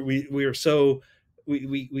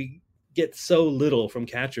 We get so little from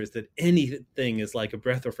catchers that anything is like a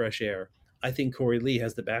breath of fresh air. I think Corey Lee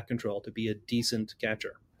has the bat control to be a decent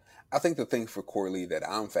catcher. I think the thing for Corey Lee that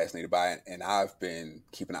I'm fascinated by, and I've been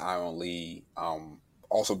keeping an eye on Lee,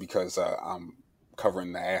 also because I'm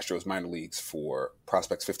covering the Astros minor leagues for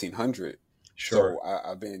Prospects 1500. Sure. So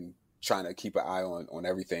I've been trying to keep an eye on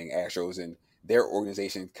everything Astros, and their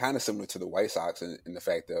organization kind of similar to the White Sox in the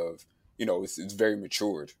fact of, it's very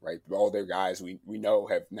matured, right? All their guys we know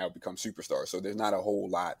have now become superstars. So there's not a whole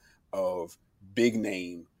lot of big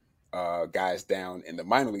name guys down in the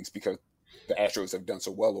minor leagues because the Astros have done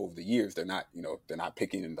so well over the years. They're not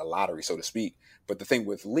picking in the lottery, so to speak. But the thing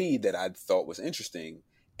with Lee that I thought was interesting,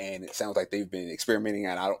 and it sounds like they've been experimenting,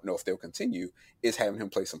 and I don't know if they'll continue, is having him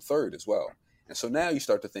play some third as well. And so now you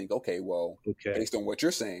start to think, okay, well, based on what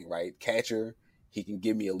you're saying, right? Catcher, he can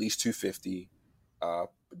give me at least 250,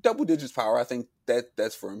 double digits power. I think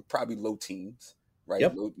that's for him, probably low teens, right?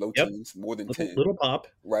 Yep. Low teens, more than 10. Little pop.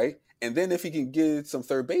 Right. And then if he can get some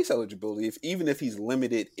third base eligibility, even if he's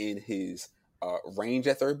limited in his range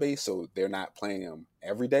at third base, so they're not playing him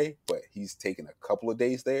every day, but he's taking a couple of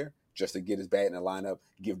days there just to get his bat in the lineup,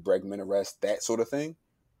 give Bregman a rest, that sort of thing.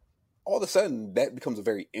 All of a sudden, that becomes a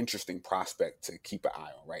very interesting prospect to keep an eye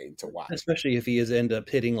on, right, and to watch. Especially if he is end up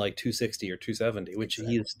hitting like 260 or 270, which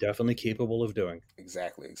he is definitely capable of doing.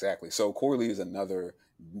 Exactly. So Corley is another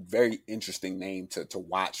very interesting name to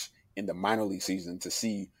watch in the minor league season to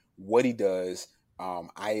see what he does.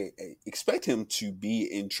 I expect him to be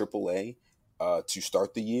in AAA to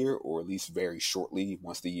start the year, or at least very shortly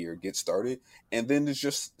once the year gets started. And then there's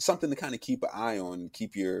just something to kind of keep an eye on,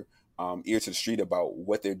 keep your ear to the street about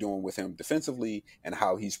what they're doing with him defensively and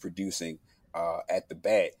how he's producing at the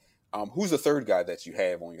bat. Who's the third guy that you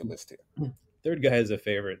have on your list here? Third guy is a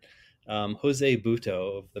favorite. Jose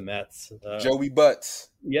Butto of the Mets. Joey Butts.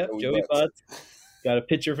 Yep, Joey Butts. Got a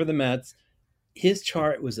pitcher for the Mets. His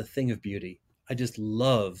chart was a thing of beauty. I just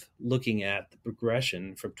love looking at the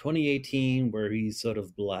progression from 2018, where he's sort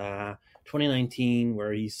of blah, 2019,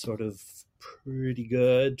 where he's sort of pretty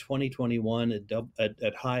good, 2021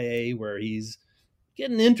 at high A, where he's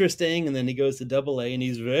getting interesting, and then he goes to double A, and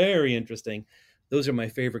he's very interesting. Those are my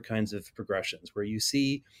favorite kinds of progressions, where you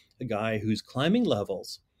see a guy who's climbing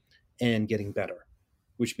levels and getting better,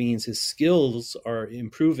 which means his skills are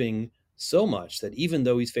improving so much that even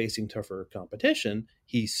though he's facing tougher competition,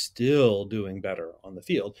 he's still doing better on the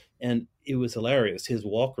field. And it was hilarious. His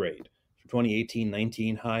walk rate for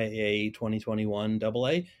 2018-19 high A, 2021 double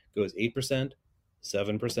A goes 8%,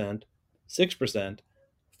 7%, 6%,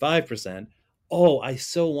 5%. Oh, I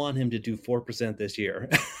so want him to do 4% this year.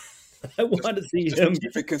 I want to see him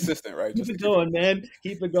keep it consistent, right? Keep it going, man.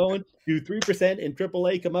 Keep it going. Do 3% in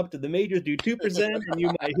AAA, come up to the majors, do 2%, and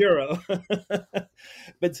you're my hero.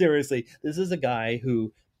 But seriously, this is a guy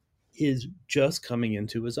who is just coming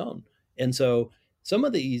into his own. And so some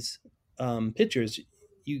of these pitchers,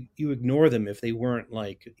 you ignore them if they weren't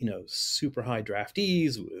like, super high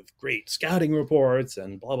draftees with great scouting reports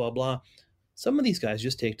and blah, blah, blah. Some of these guys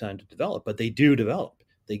just take time to develop, but they do develop.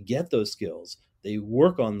 They get those skills. They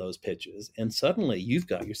work on those pitches, and suddenly you've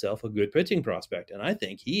got yourself a good pitching prospect. And I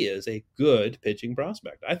think he is a good pitching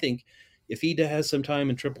prospect. I think if he has some time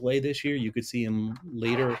in AAA this year, you could see him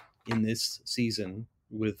later in this season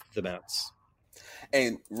with the Mets.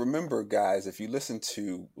 And remember, guys, if you listen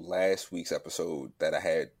to last week's episode that I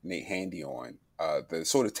had Nate Handy on, the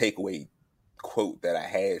sort of takeaway quote that I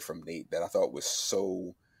had from Nate that I thought was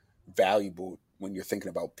so valuable when you're thinking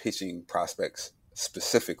about pitching prospects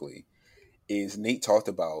specifically is Nate talked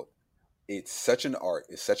about it's such an art,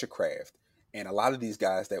 it's such a craft. And a lot of these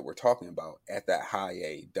guys that we're talking about at that high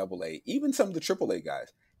A, double A, even some of the AAA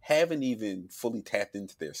guys haven't even fully tapped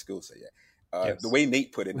into their skill set yet. Yes. The way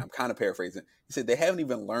Nate put it, and I'm kind of paraphrasing, he said they haven't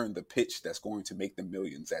even learned the pitch that's going to make them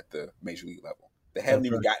millions at the major league level. They haven't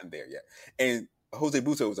even gotten there yet. And Jose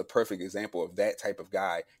Butto was a perfect example of that type of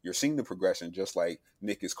guy. You're seeing the progression, just like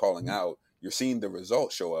Nick is calling out. You're seeing the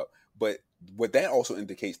results show up. But what that also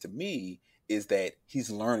indicates to me is that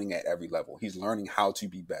he's learning at every level. He's learning how to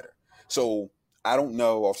be better. So I don't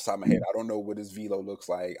know off the top of my head. I don't know what his velo looks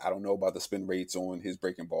like. I don't know about the spin rates on his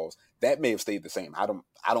breaking balls. That may have stayed the same. I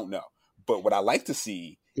don't know. But what I like to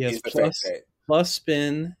see is the fact that plus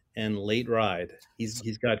spin and late ride.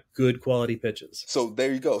 He's got good quality pitches. So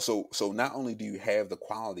there you go. So not only do you have the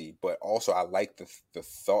quality, but also I like the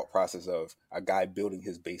thought process of a guy building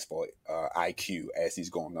his baseball IQ as he's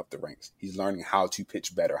going up the ranks. He's learning how to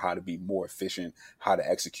pitch better, how to be more efficient, how to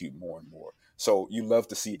execute more and more. So you love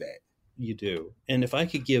to see that. You do. And if I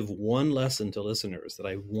could give one lesson to listeners that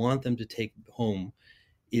I want them to take home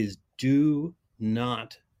is do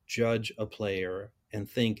not judge a player and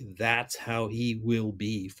think that's how he will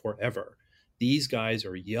be forever. These guys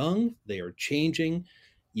are young. They are changing.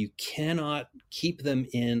 You cannot keep them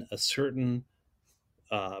in a certain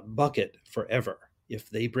bucket forever. If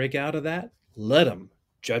they break out of that, let them.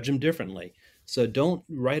 Judge them differently. So don't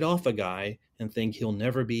write off a guy and think he'll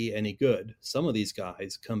never be any good. Some of these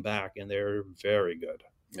guys come back and they're very good.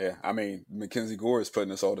 Yeah, I mean, Mackenzie Gore is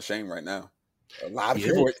putting us all to shame right now. A lot of He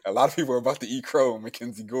people, is. a lot of people are about to eat crow and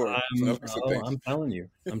Mackenzie Gore. So thank you. I'm telling you.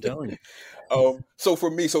 I'm telling you. So for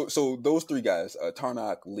me, so those three guys,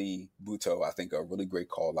 Tarnak, Lee, Buto, I think are really great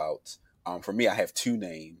call outs. For me, I have two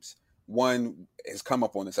names. One has come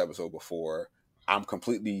up on this episode before. I'm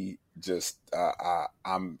completely just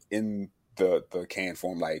I'm in the can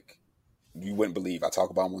form like you wouldn't believe. I talk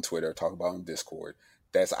about him on Twitter, talk about him on Discord.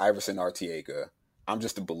 That's Iverson Arteaga. I'm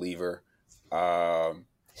just a believer.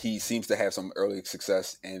 He seems to have some early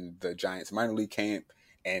success in the Giants minor league camp.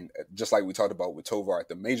 And just like we talked about with Tovar at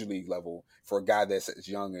the major league level, for a guy that's as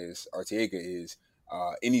young as Arteaga is,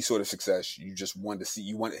 any sort of success, you just want to see.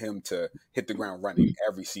 You want him to hit the ground running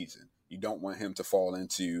every season. You don't want him to fall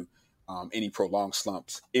into any prolonged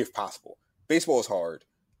slumps if possible. Baseball is hard.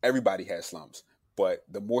 Everybody has slumps. But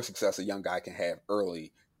the more success a young guy can have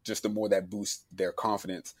early, just the more that boosts their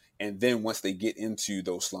confidence. And then once they get into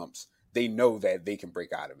those slumps, they know that they can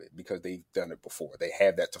break out of it because they've done it before. They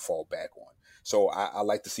have that to fall back on. So I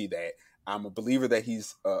like to see that. I'm a believer that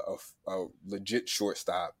he's a legit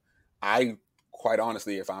shortstop. I, quite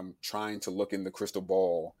honestly, if I'm trying to look in the crystal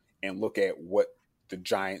ball and look at what the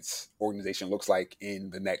Giants organization looks like in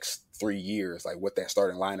the next 3 years, like what that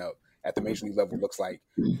starting lineup at the major league level looks like,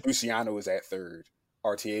 Luciano is at third,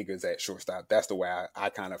 Arteaga is at shortstop. That's the way I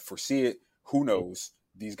kind of foresee it. Who knows?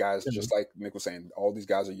 These guys, just like Nick was saying, all these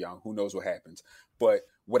guys are young. Who knows what happens? But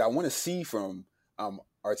what I want to see from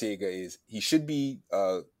Arteaga is he should be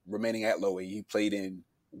remaining at low A. He played in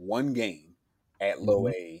one game at low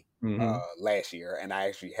A last year, and I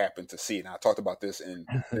actually happened to see it. And I talked about this in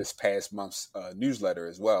this past month's newsletter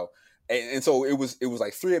as well. And so it was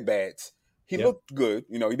like 3 at bats. He looked good.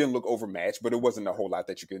 You know, he didn't look overmatched, but it wasn't a whole lot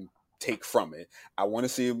that you can take from it. I want to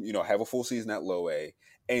see him, you know, have a full season at low A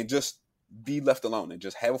and just be left alone and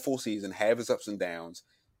just have a full season, have his ups and downs,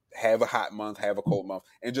 have a hot month, have a cold month,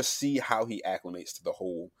 and just see how he acclimates to the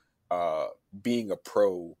whole being a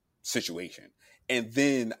pro situation. And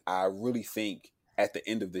then I really think at the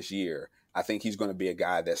end of this year, I think he's going to be a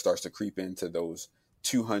guy that starts to creep into those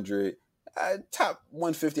 200, top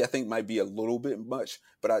 150. I think might be a little bit much,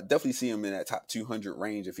 but I definitely see him in that top 200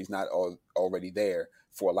 range if he's not already there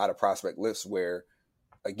for a lot of prospect lists where,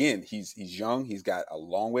 again, he's young, he's got a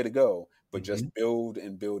long way to go, but just build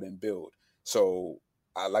and build and build. So,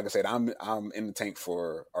 like I said, I'm in the tank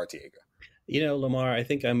for Arteaga. You know, Lamar, I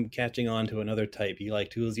think I'm catching on to another type. You like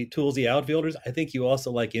toolsy outfielders. I think you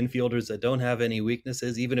also like infielders that don't have any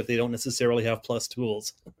weaknesses, even if they don't necessarily have plus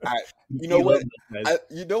tools. You know what?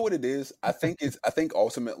 You know what it is? I think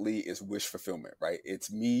ultimately it's wish fulfillment, right?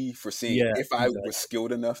 It's me foreseeing if I was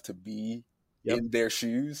skilled enough to be in their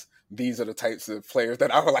shoes, these are the types of players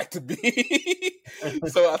that I would like to be.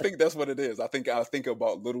 So I think that's what it is. I think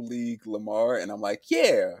about Little League Lamar, and I'm like,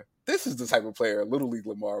 yeah, this is the type of player Little League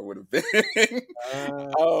Lamar would have been.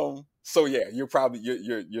 So yeah, you're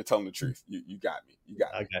telling the truth. You got me. You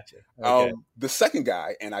got me. I got you. Okay. The second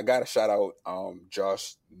guy, and I got to shout out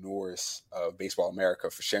Josh Norris of Baseball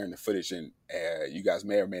America for sharing the footage, and you guys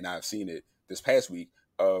may or may not have seen it this past week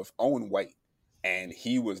of Owen White. And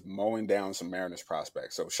he was mowing down some Mariners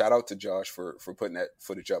prospects. So shout out to Josh for putting that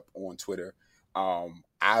footage up on Twitter.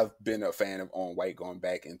 I've been a fan of Owen White going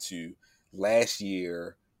back into last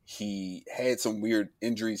year. He had some weird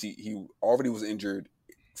injuries. He already was injured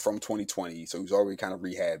from 2020, so he was already kind of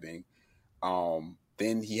rehabbing.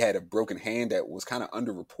 Then he had a broken hand that was kind of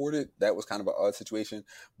underreported. That was kind of an odd situation.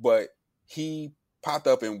 But he popped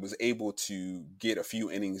up and was able to get a few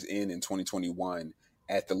innings in 2021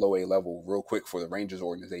 at the low A level real quick for the Rangers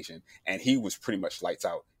organization. And he was pretty much lights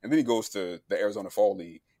out. And then he goes to the Arizona Fall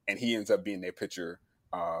League, and he ends up being their pitcher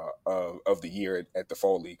of the year at the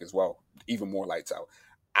Fall League as well. Even more lights out.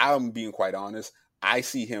 I'm being quite honest. I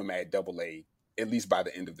see him at Double A at least by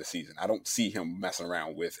the end of the season. I don't see him messing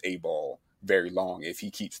around with A ball very long if he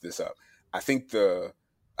keeps this up. I think the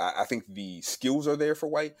skills are there for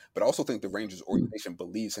White, but I also think the Rangers organization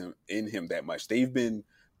believes in him that much. They've been,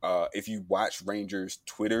 if you watch Rangers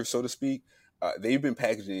Twitter, so to speak, they've been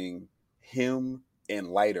packaging him and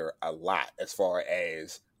Leiter a lot as far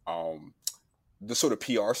as the sort of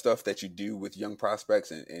PR stuff that you do with young prospects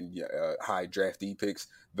and high draftee picks,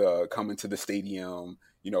 the coming to the stadium,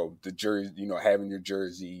 the jersey, having your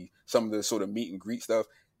jersey, some of the sort of meet and greet stuff.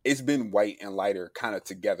 It's been White and Leiter kind of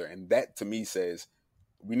together. And that to me says,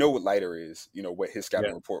 we know what Leiter is, what his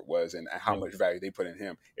scouting report was and how much value they put in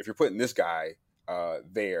him. If you're putting this guy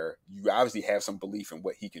there, you obviously have some belief in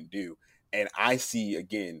what he can do. And I see,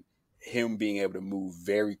 again, him being able to move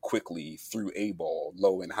very quickly through A ball,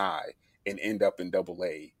 low and high, and end up in Double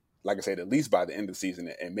A, like I said, at least by the end of the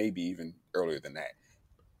season and maybe even earlier than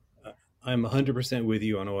that. I'm 100% with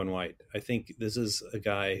you on Owen White. I think this is a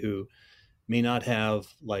guy who may not have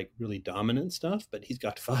like really dominant stuff, but he's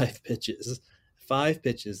got five pitches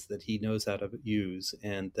that he knows how to use,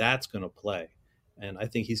 and that's going to play. And I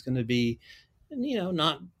think he's going to be,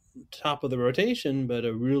 not top of the rotation, but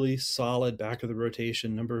a really solid back of the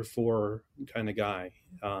rotation number 4 kind of guy.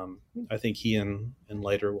 I think he and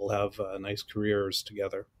Leiter will have nice careers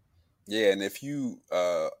together. Yeah, and if you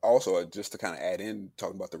also, just to kind of add in,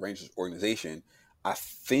 talking about the Rangers organization, I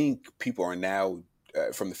think people are now,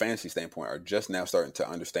 from the fantasy standpoint, are just now starting to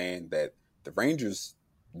understand that the Rangers,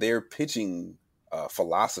 their pitching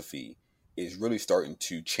philosophy is really starting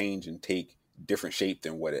to change and take different shape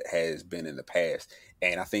than what it has been in the past.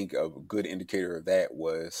 And I think a good indicator of that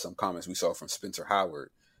was some comments we saw from Spencer Howard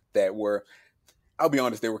that were, I'll be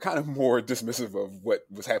honest, they were kind of more dismissive of what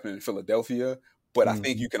was happening in Philadelphia. But I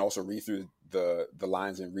think you can also read through the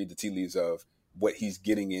lines and read the tea leaves of what he's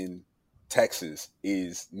getting in Texas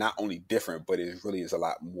is not only different, but it really is a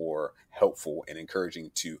lot more helpful and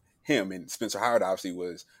encouraging to him. And Spencer Howard obviously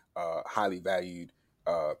was a highly valued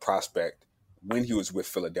prospect when he was with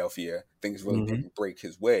Philadelphia. Things really didn't break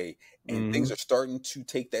his way, and things are starting to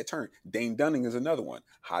take that turn. Dane Dunning is another one,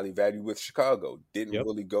 highly valued with Chicago, didn't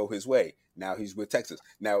really go his way. Now he's with Texas.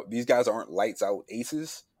 Now these guys aren't lights out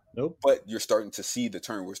aces. Nope. But you're starting to see the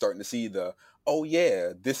turn. We're starting to see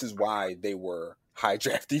this is why they were high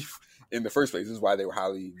drafted in the first place. This is why they were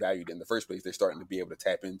highly valued in the first place. They're starting to be able to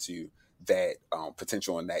tap into that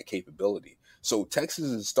potential and that capability. So Texas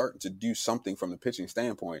is starting to do something from the pitching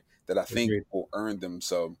standpoint that I think will earn them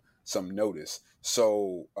some notice.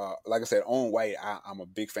 So, like I said, Owen White, I'm a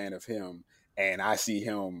big fan of him, and I see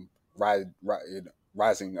him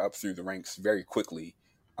rising up through the ranks very quickly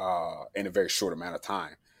in a very short amount of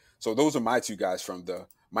time. So those are my two guys from the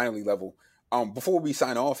minor league level. Before we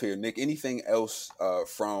sign off here, Nick, anything else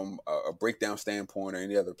from a breakdown standpoint or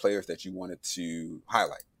any other players that you wanted to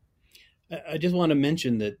highlight? I just want to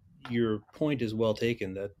mention that your point is well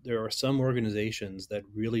taken, that there are some organizations that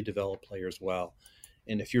really develop players well.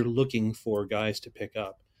 And if you're looking for guys to pick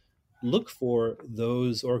up, look for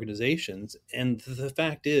those organizations. And the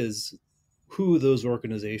fact is, who those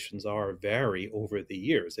organizations are vary over the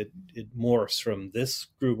years. It morphs from this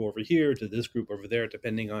group over here to this group over there,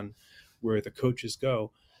 depending on where the coaches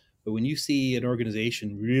go. But when you see an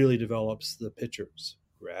organization really develops the pitchers,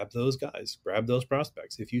 grab those guys, grab those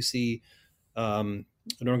prospects. If you see an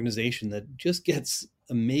organization that just gets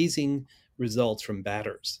amazing results from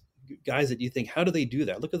batters, guys that you think, how do they do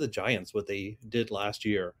that? Look at the Giants, what they did last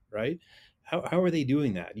year, right? How are they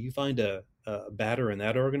doing that? You find a batter in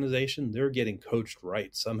that organization, they're getting coached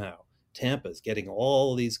right somehow. Tampa's getting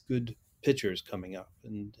all these good pitchers coming up,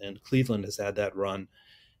 and Cleveland has had that run.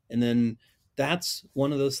 And then that's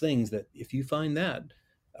one of those things that if you find that,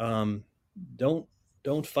 don't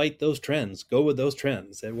fight those trends. Go with those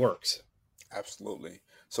trends. It works. Absolutely.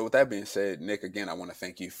 So with that being said, Nick, again, I want to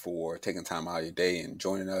thank you for taking time out of your day and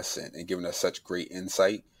joining us and giving us such great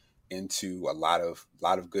insight into a lot of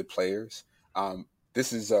good players.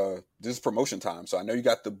 This is promotion time. So I know you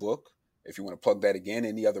got the book. If you want to plug that again,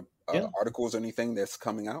 any other articles or anything that's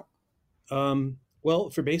coming out? Well,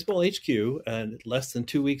 for Baseball HQ, less than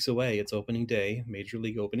 2 weeks away, it's opening day, Major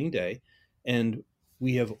League opening day. And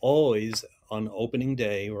we have always, on opening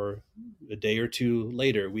day or a day or two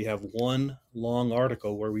later, we have one long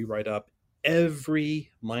article where we write up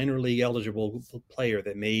every minor league eligible player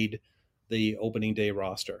that made the opening day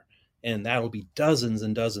roster. And that'll be dozens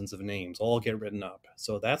and dozens of names all get written up.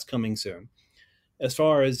 So that's coming soon. As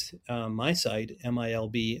far as my site,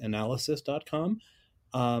 milbanalysis.com,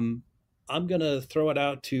 I'm going to throw it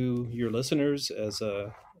out to your listeners as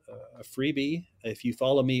a freebie. If you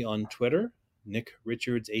follow me on Twitter, Nick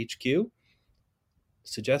Richards HQ,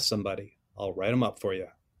 suggest somebody. I'll write them up for you.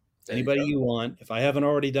 Anybody you want. If I haven't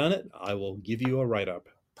already done it, I will give you a write-up.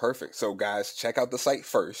 Perfect. So guys, check out the site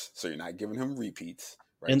first so you're not giving him repeats.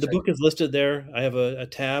 Right? And the book is listed there. I have a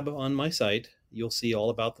tab on my site. You'll see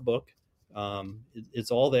all about the book.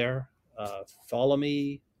 It's all there. Follow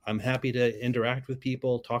me. I'm happy to interact with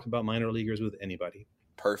people, talk about minor leaguers with anybody.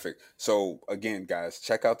 Perfect. So again, guys,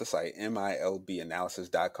 check out the site,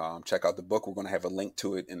 milbanalysis.com. Check out the book. We're going to have a link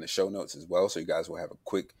to it in the show notes as well. So you guys will have a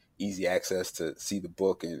quick, easy access to see the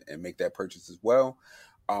book and make that purchase as well.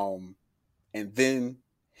 And then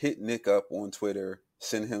hit Nick up on Twitter,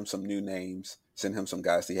 send him some new names, send him some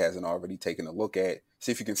guys he hasn't already taken a look at.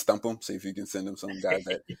 See if you can stump him. See if you can send him some guys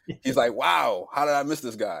that he's like, wow, how did I miss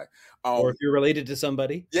this guy? Or if you're related to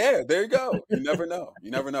somebody. Yeah, there you go. You never know. You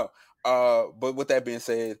never know. But with that being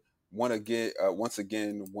said, once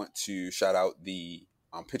again want to shout out the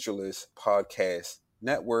Pitcher List podcast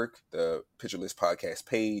network, the Pitcher List podcast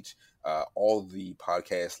page. All of the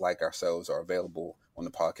podcasts like ourselves are available on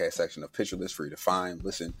the podcast section of Pitcher List for you to find,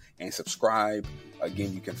 listen, and subscribe.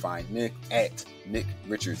 Again, you can find Nick at Nick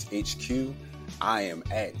Richards HQ. I am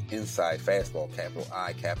at Inside Fastball, capital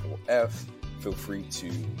I, capital F. Feel free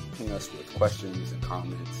to ping us with questions and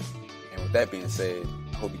comments. And with that being said,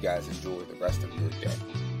 I hope you guys enjoy the rest of your day.